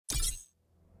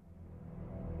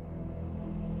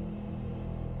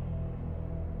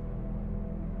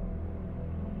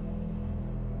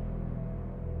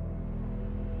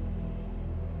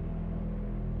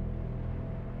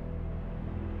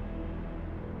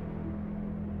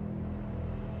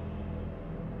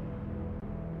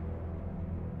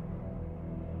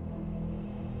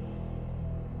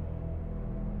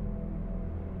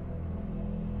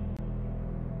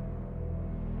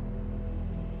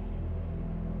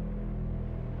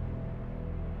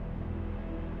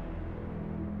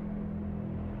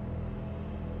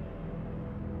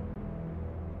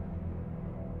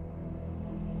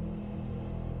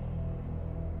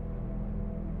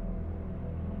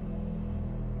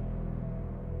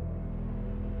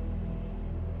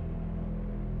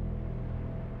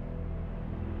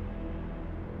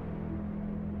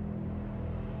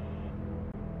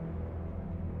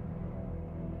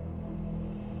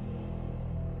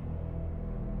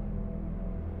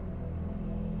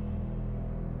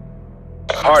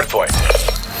Hardpoint.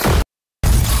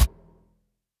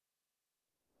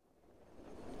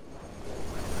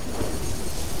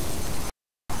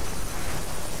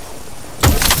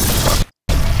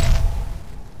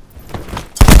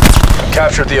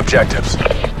 Captured the objectives.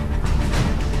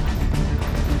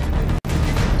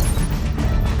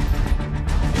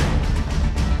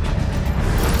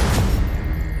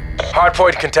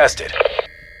 Hardpoint contested.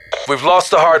 We've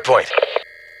lost the hardpoint.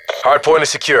 Hardpoint is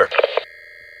secure.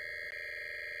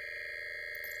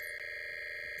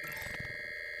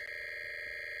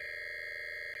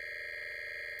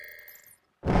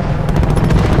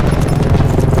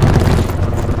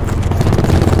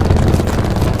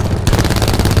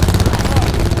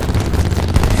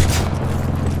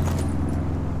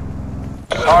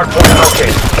 Hardpoint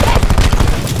located.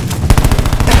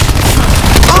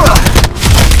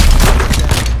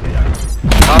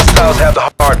 Hostiles have the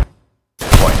hard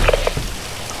point.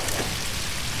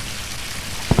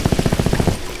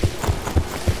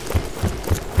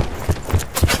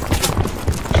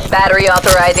 Battery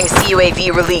authorizing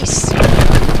CUAV release.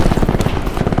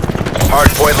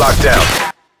 Hardpoint locked down.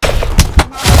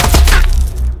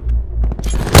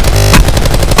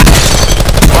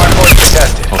 Hardpoint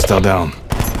contested. Hostile down.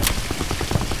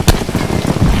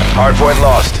 Hardpoint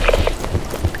lost.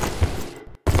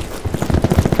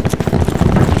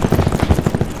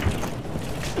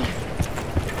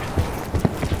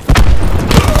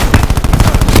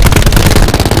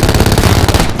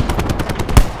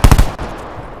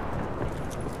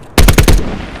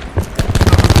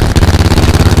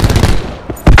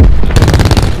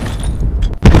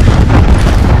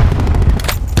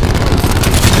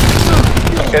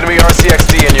 Enemy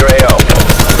RCXD in your AO.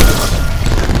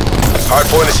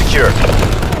 Hardpoint is secure.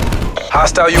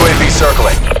 Hostile UAV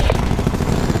circling.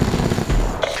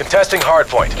 Contesting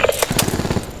hardpoint.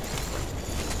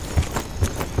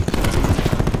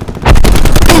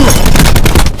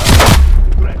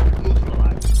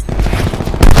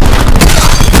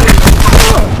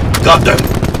 Got them.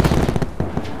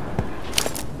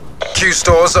 Q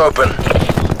stores open.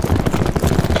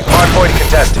 Hardpoint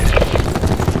contested.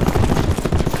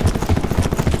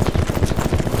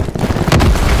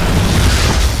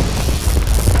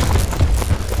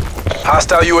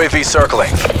 Hostile UAV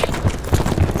circling.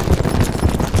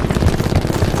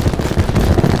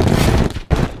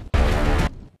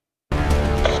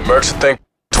 Mercs think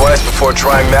twice before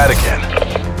trying that again.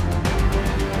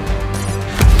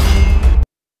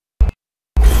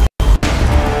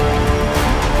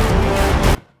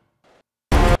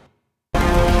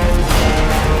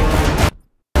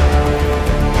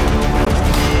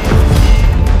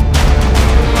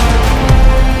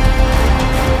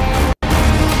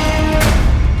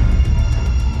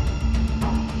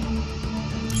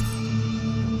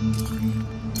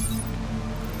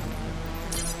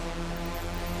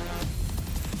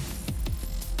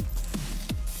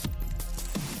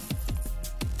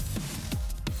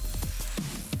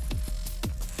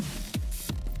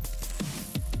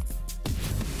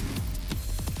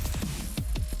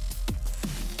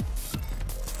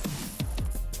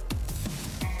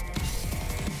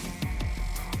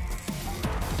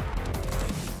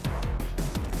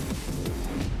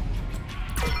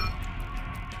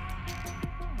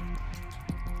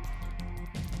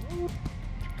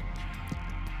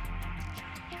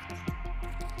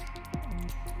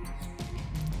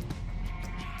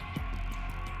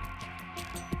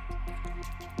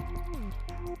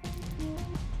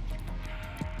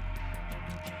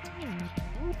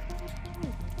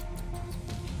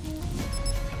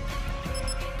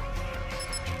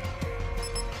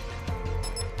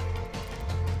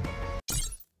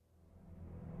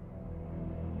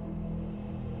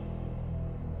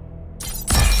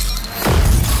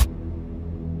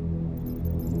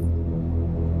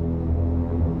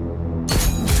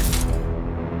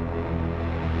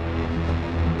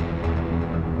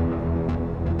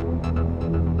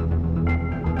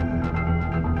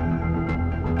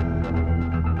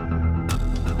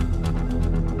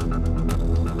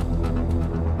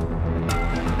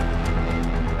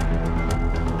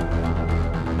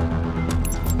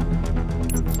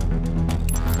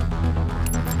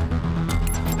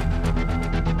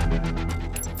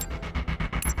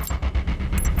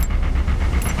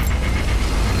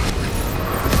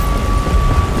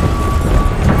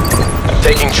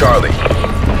 Taking Charlie.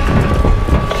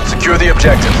 Secure the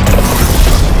objective.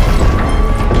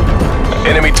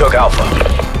 Enemy took Alpha.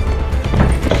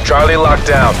 Charlie locked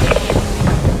down.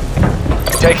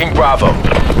 Taking Bravo.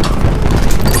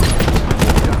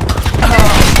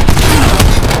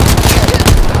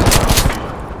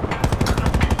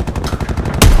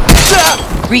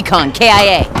 Recon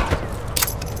KIA.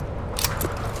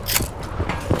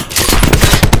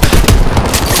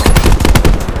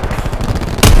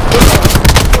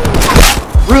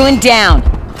 Ruin down.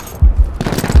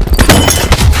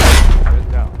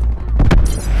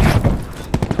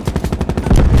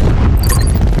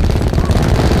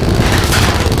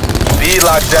 B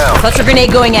locked down. Cluster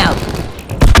grenade going out.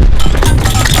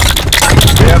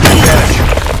 We have the advantage.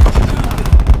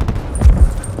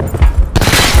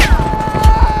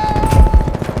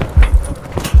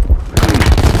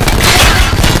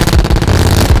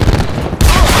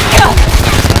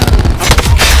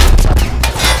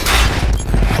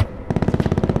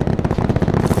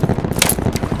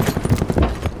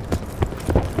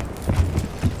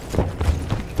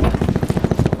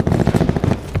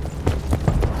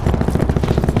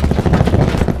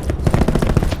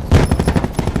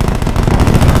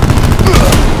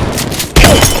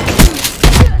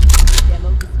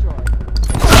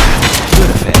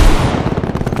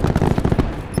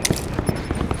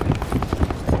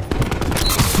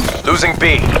 Losing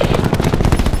B.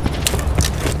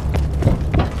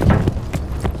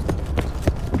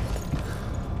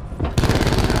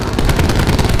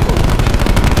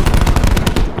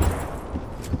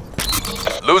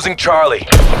 Losing Charlie.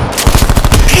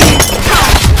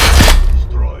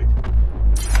 Destroyed.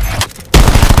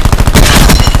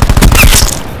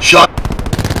 Shot.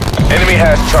 Enemy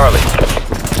has Charlie.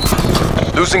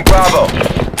 Losing Bravo.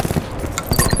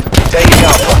 Taking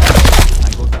Alpha.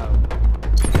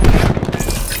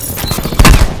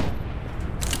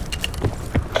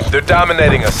 They're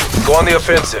dominating us. Go on the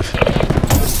offensive.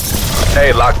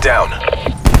 A locked down.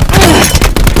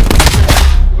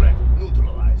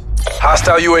 Neutralized.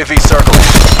 Hostile UAV circling.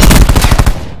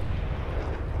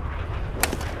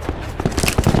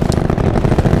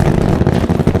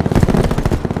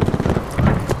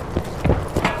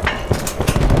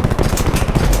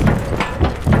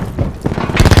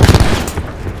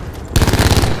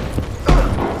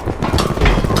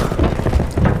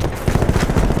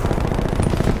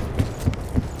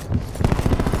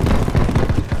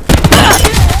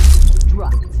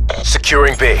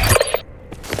 Securing B.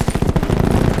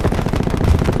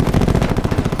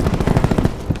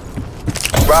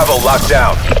 Bravo locked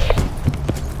down.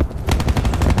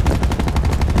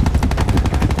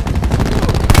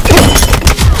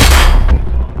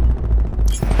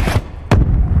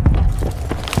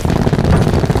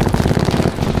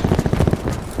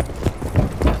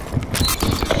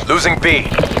 Losing B.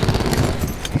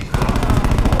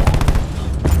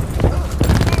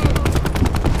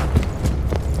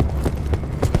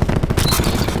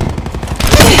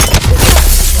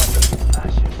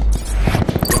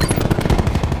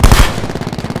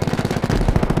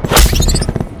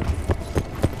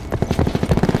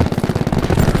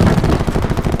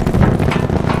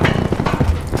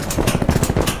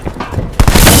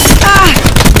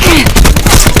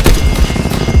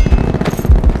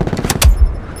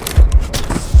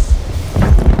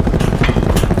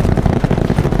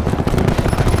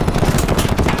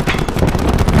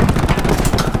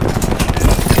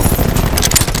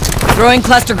 Throwing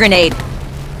cluster grenade.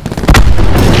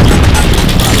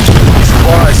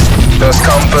 Supplies. Does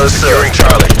come first. Securing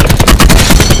Charlie.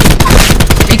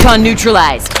 Recon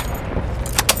neutralized.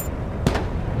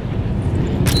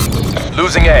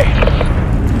 Losing A.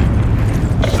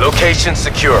 Location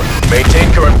secure.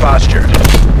 Maintain current posture.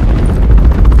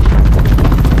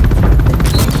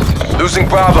 Losing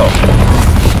Bravo.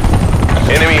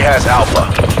 Enemy has Alpha.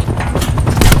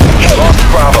 Lost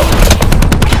Bravo.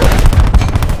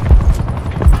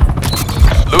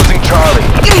 Losing Charlie.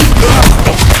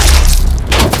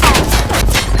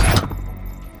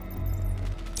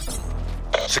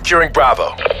 Securing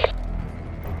Bravo.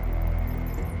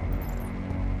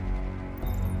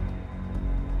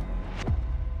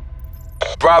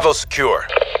 Bravo secure.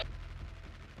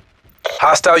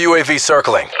 Hostile UAV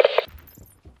circling.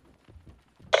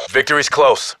 Victory's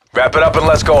close. Wrap it up and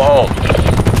let's go home.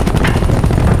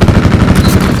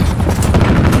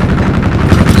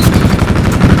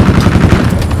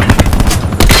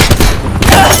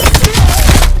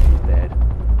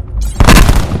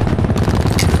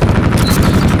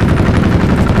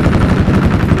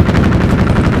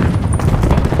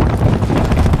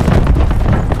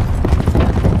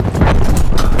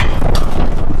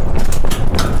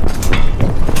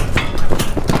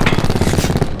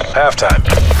 Halftime.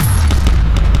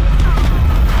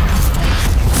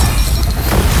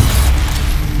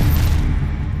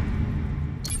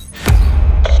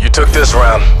 You took this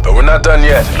round, but we're not done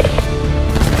yet.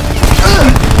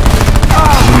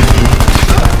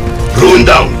 Ruin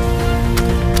down.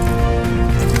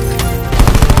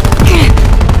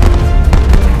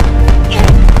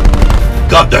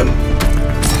 Got them.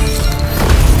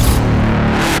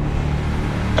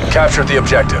 Capture the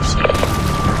objectives.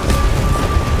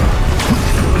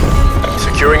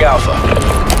 Securing Alpha.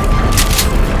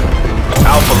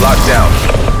 Alpha locked down.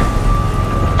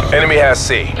 Enemy has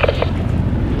C.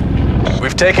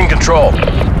 We've taken control.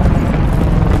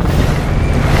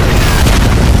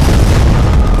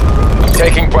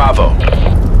 Taking Bravo.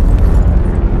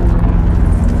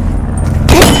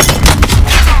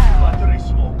 Battery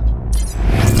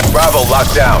smoked. Bravo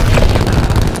locked down.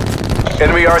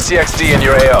 Enemy RCXD in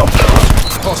your AO.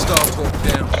 Hostile talk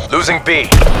down. Losing B.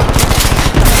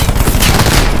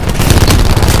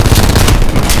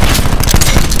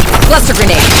 Cluster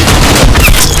grenade.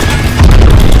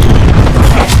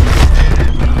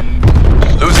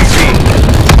 Losing B.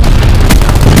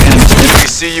 We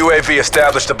see UAV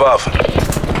established above.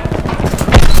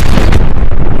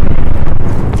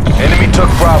 Enemy took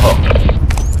Bravo.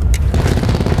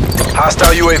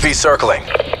 Hostile UAV circling.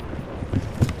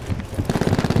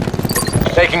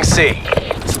 Taking C.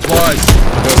 Supplies.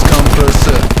 First come, first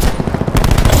serve.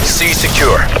 C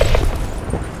secure.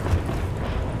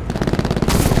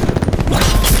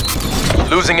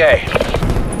 Losing A.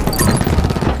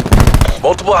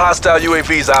 Multiple hostile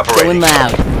UAVs Going operating.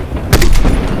 loud.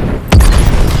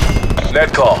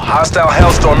 Net call. Hostile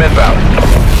Hellstorm inbound.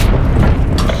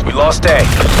 We lost A.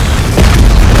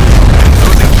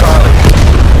 Losing Charlie.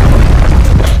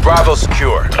 Bravo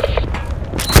secure.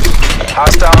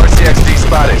 Hostile RCXD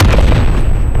spotted.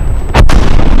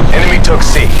 Enemy took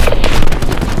C.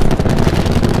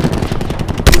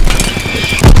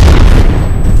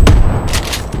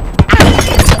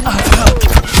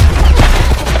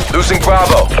 Losing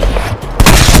Bravo.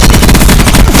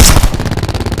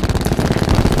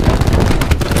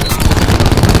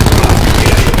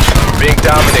 Being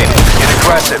dominated. Get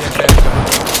aggressive.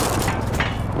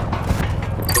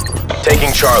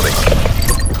 Taking Charlie.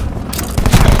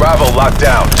 Bravo locked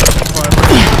down.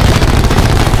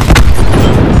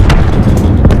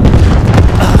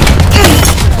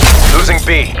 Losing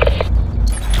B.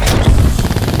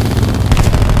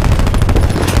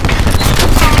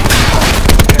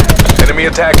 Enemy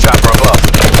attack chopper above.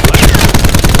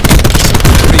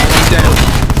 Being down.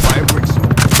 Fireworks.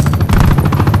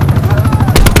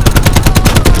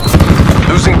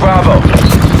 Losing Bravo.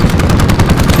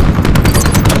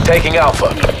 Taking Alpha.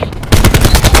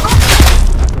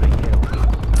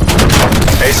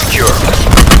 A secure.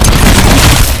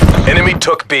 Enemy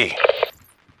took B.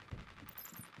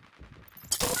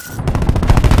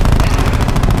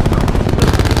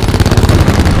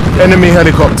 Enemy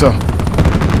helicopter.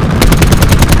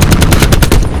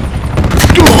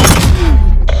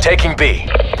 Taking B.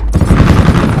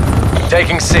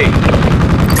 Taking C.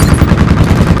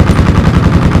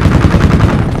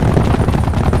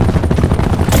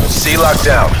 C locked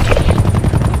down.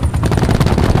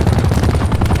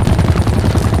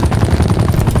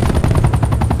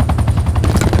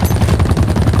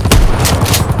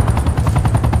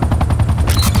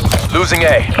 Losing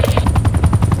A.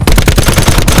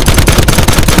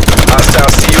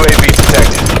 Hostile CUAV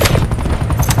detected.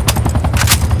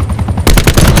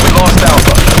 We lost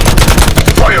Alpha.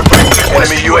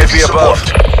 Enemy UAV above.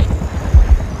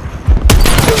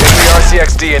 Enemy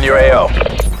RCXD in your AO.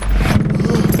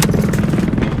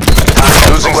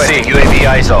 Losing C. UAV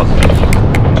eyes on.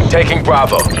 Taking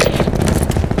Bravo.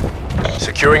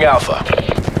 Securing Alpha.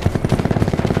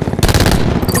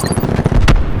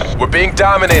 We're being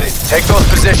dominated. Take those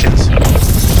positions.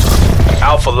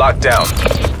 Alpha locked down.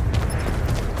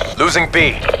 Losing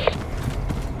B.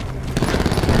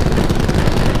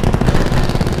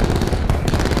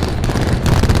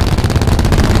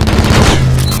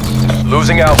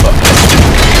 Losing Alpha.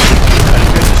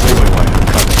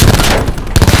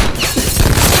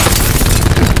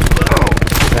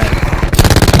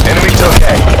 Enemy took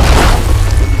A.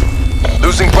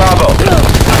 Losing Bravo.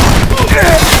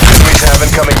 Enemies have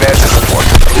incoming Mantis support.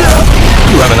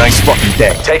 You have a nice fucking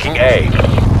day. Taking A.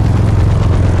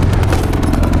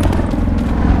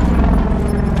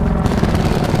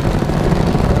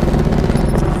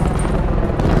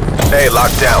 A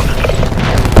locked down.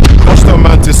 Hostile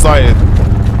Mantis sighted.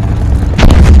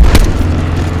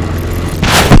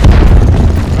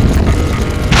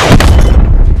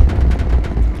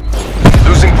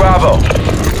 Losing Bravo.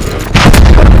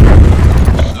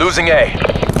 Losing A.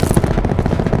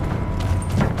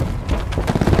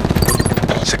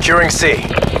 Securing C.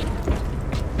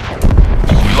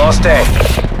 We lost A.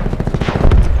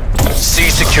 C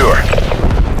secure.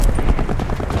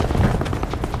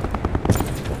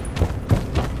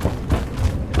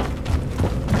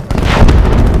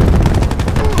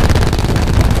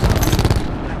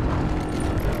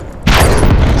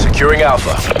 Securing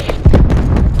Alpha.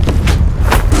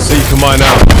 So you can mine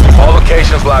out. All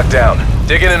locations locked down.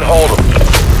 Dig in and hold them.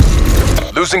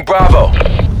 Losing Bravo.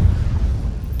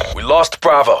 We lost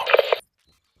Bravo.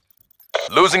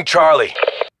 Losing Charlie.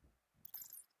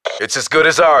 It's as good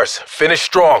as ours. Finish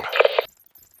strong.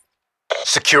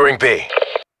 Securing B.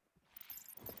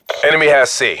 Enemy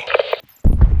has C.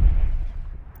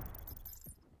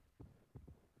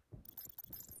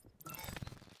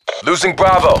 Losing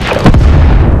Bravo.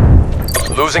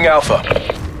 Losing Alpha.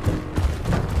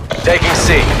 Taking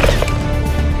C.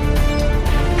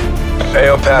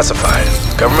 AO pacified.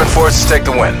 Government forces take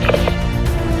the win.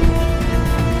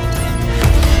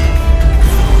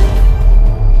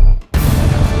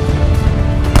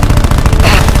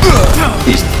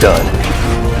 He's done.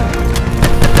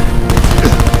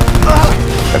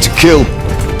 That's a kill.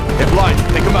 They're blind.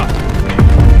 Pick him up.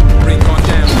 Recon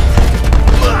down.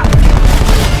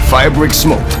 Firebreak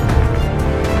smoked.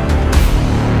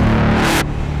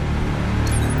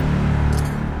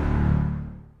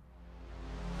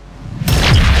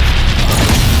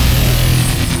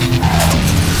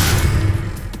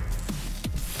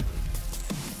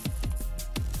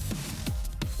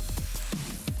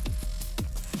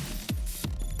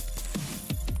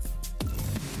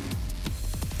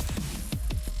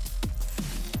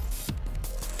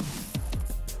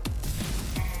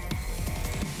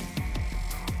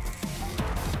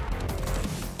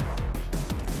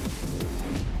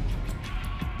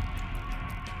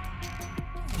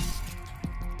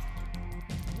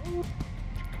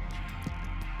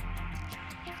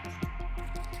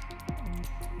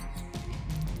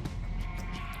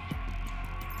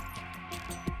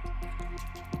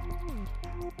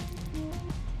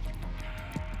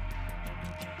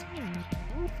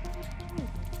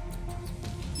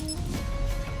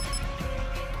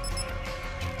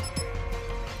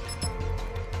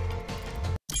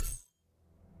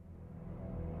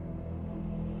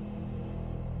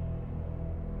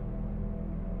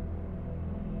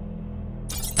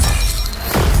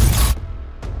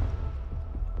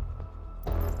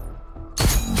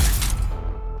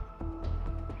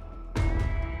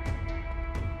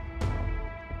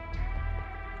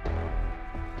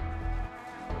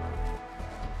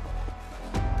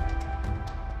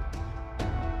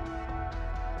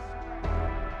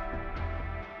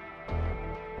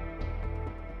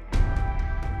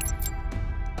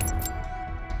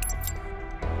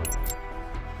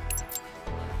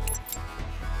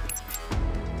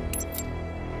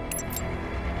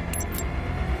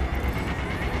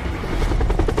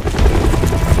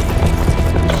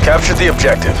 Capture the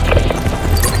objective.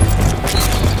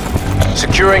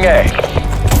 Securing A.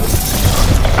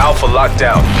 Alpha locked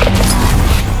down.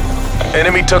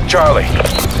 Enemy took Charlie.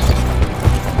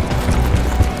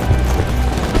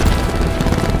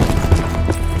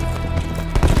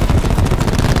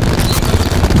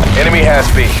 Enemy has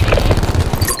B.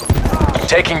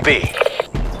 Taking B.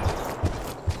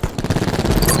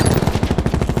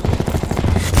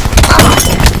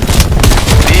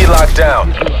 B locked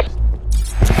down.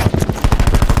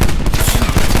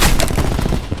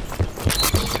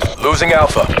 Losing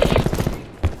Alpha.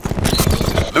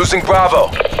 Losing Bravo.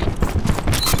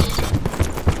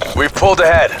 We've pulled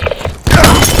ahead.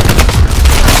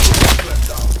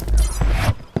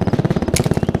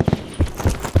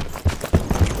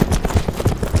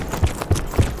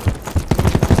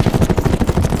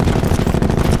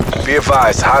 Be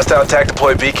advised, hostile attack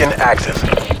deploy beacon active.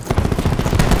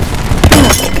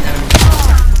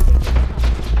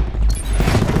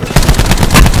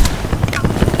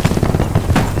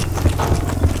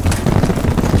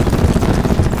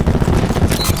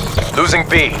 Losing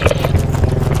B.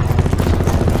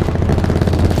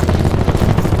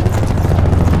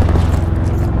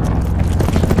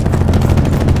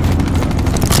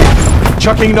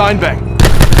 Chucking 9-bang.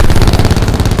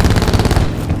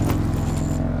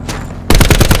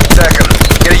 Second,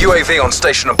 get a UAV on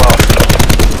station above.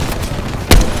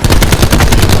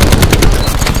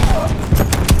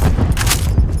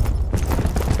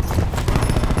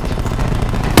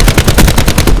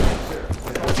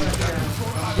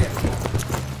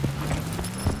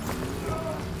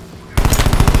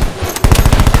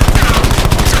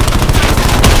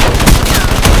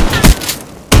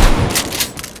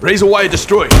 Razor wire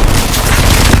destroyed.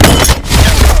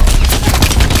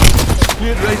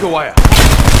 Cleared razor wire.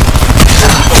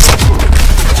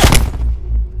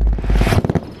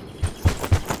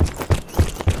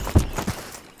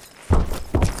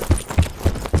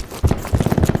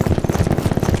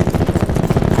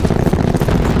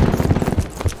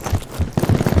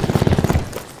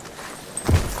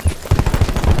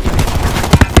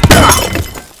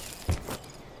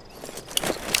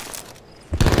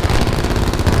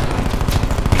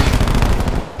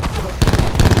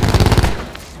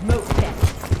 Smoke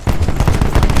that.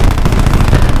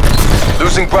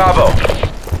 Losing Bravo.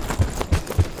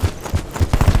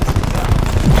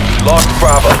 Lost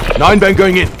Bravo. 9 bang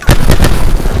going in.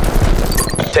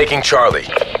 Taking Charlie.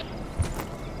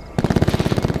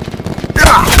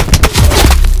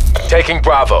 Taking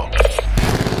Bravo.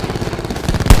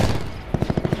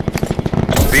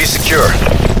 Be secure.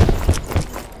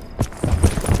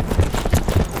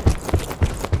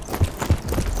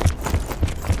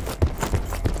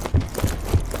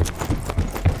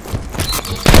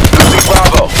 Losing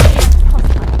Bravo.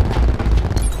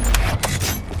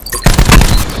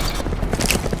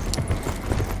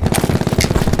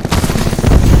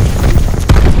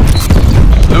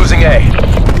 Losing A.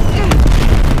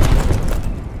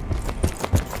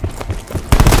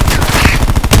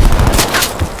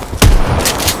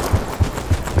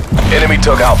 Enemy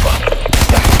took Alpha.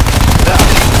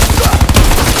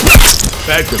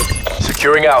 Bagged him.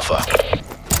 Securing Alpha.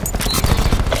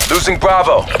 Losing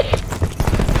Bravo.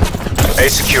 A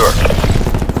secure.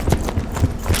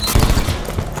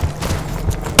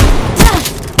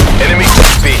 Enemy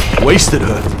took B. Wasted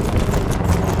her.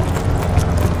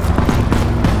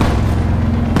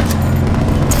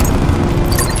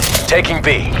 Taking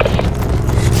B.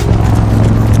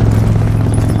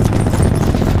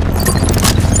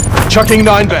 Chucking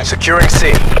 9 bang. Securing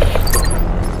C.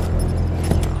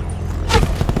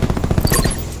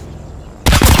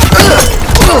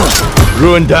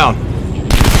 Ruin down.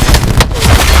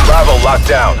 Bravo locked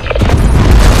down.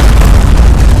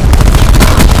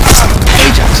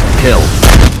 Ajax kill.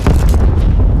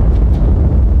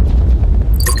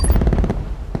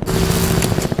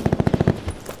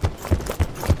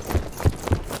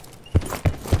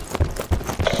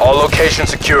 All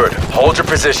locations secured. Hold your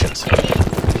positions.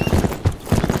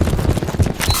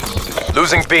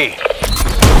 Losing B.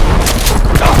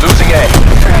 Losing A.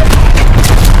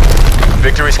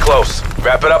 Victory's close.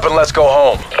 Wrap it up and let's go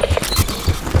home.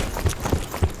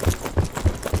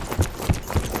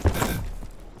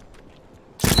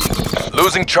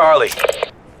 Losing Charlie.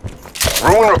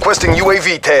 Ruin requesting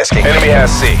UAV tasking. Enemy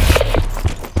has C.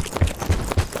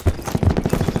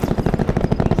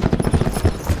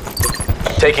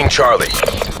 Taking Charlie.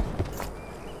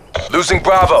 Losing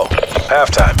Bravo.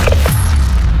 Halftime.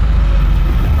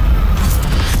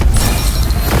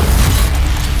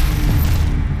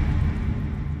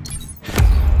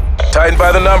 Tightened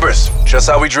by the numbers, just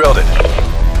how we drilled it.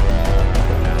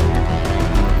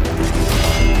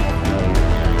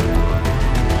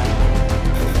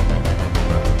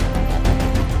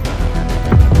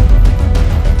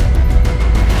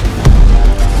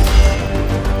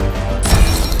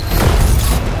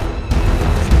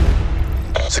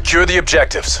 Secure the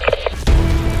objectives.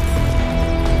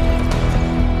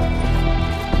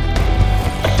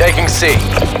 Taking C.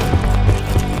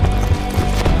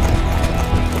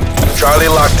 Charlie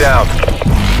locked down.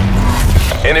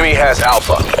 Enemy has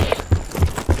Alpha.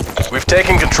 We've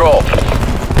taken control.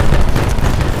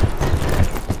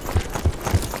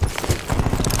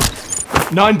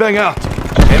 Nine bang out.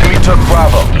 Enemy took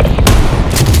Bravo.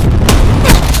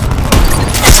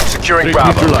 Securing Big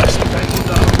Bravo. neutralized.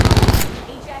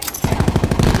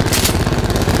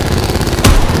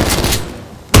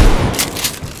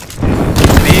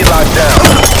 B locked down.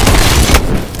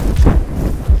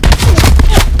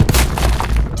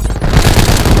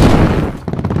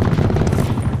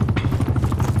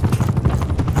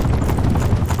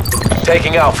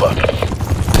 Taking Alpha.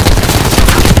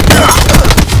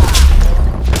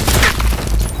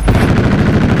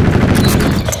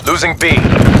 Losing B.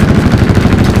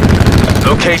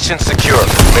 Location secure.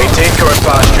 Maintain current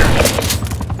posture.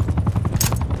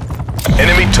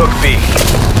 Enemy took B.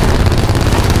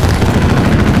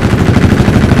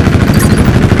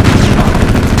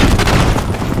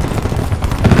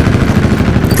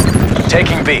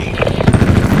 Taking B.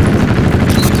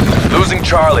 Losing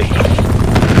Charlie.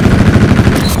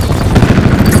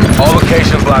 All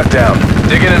locations locked down.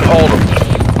 Dig in and hold them.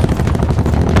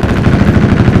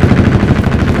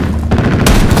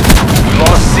 We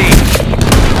lost C.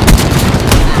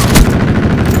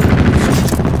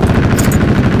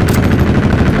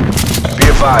 Be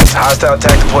advised, hostile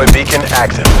attack deploy beacon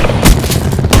active.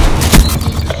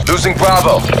 Losing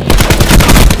Bravo.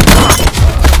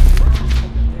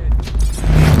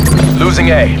 Losing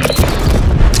A.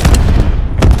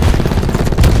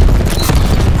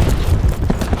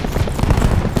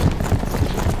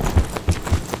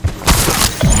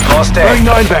 Lost A. Bang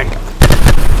 9 bang.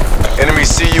 Enemy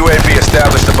CUAV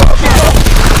established above.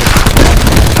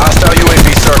 Hostile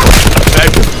UAV circle.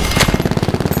 Bagged him.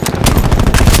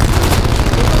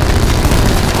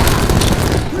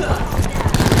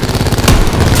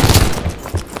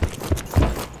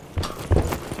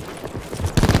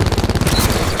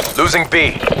 Losing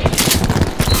B.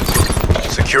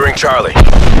 Securing Charlie.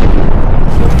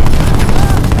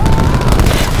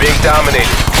 Being dominated.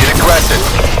 Get aggressive.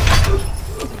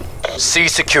 C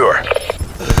secure.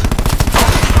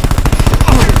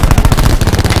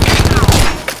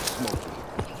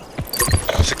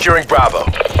 Securing Bravo.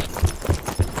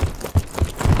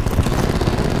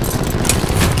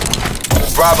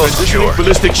 Bravo secure.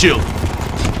 Ballistic shield.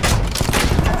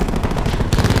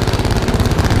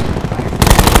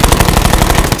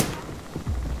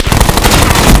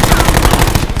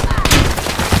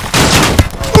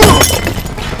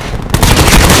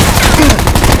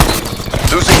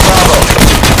 Losing Bravo.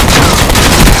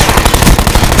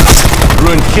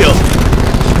 Ruin kill.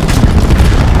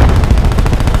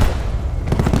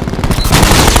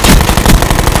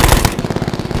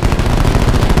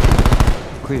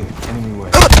 Clear. Enemy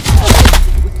way.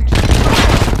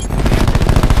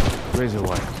 Razor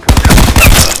wire.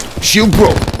 Shield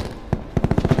broke.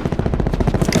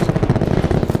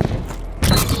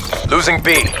 Losing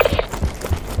B.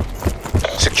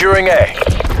 Securing A.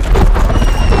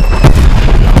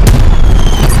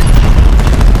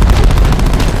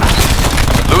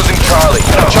 Losing Charlie.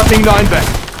 Chucking 9 back.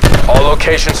 All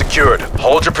locations secured.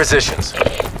 Hold your positions.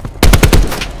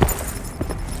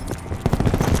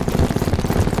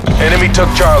 Enemy took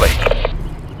Charlie.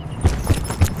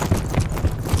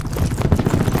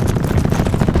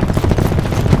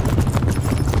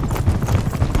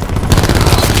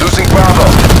 Losing Bravo.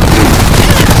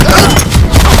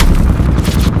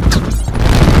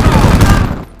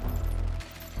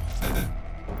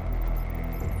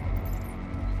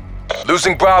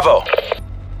 Losing Bravo.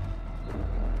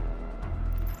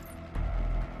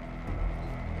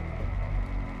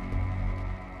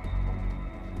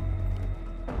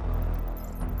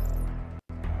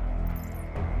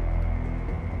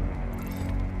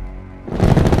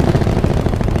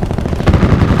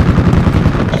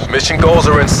 Mission goals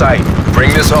are in sight.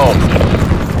 Bring this home.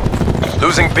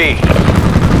 Losing B.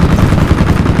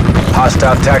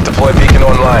 Hostile TAC deploy beacon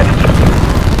online.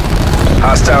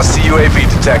 Hostile CUAV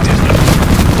detected.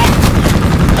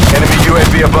 Enemy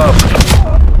UAV above.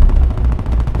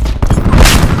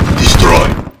 Destroy.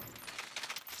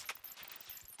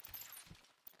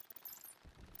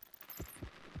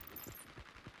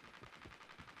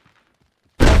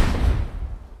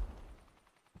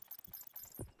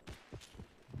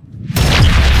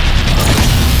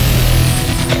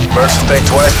 Mercs will think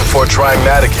twice before trying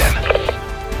that again.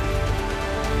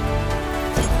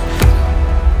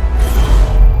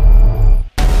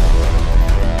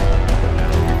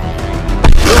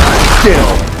 Get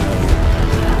off.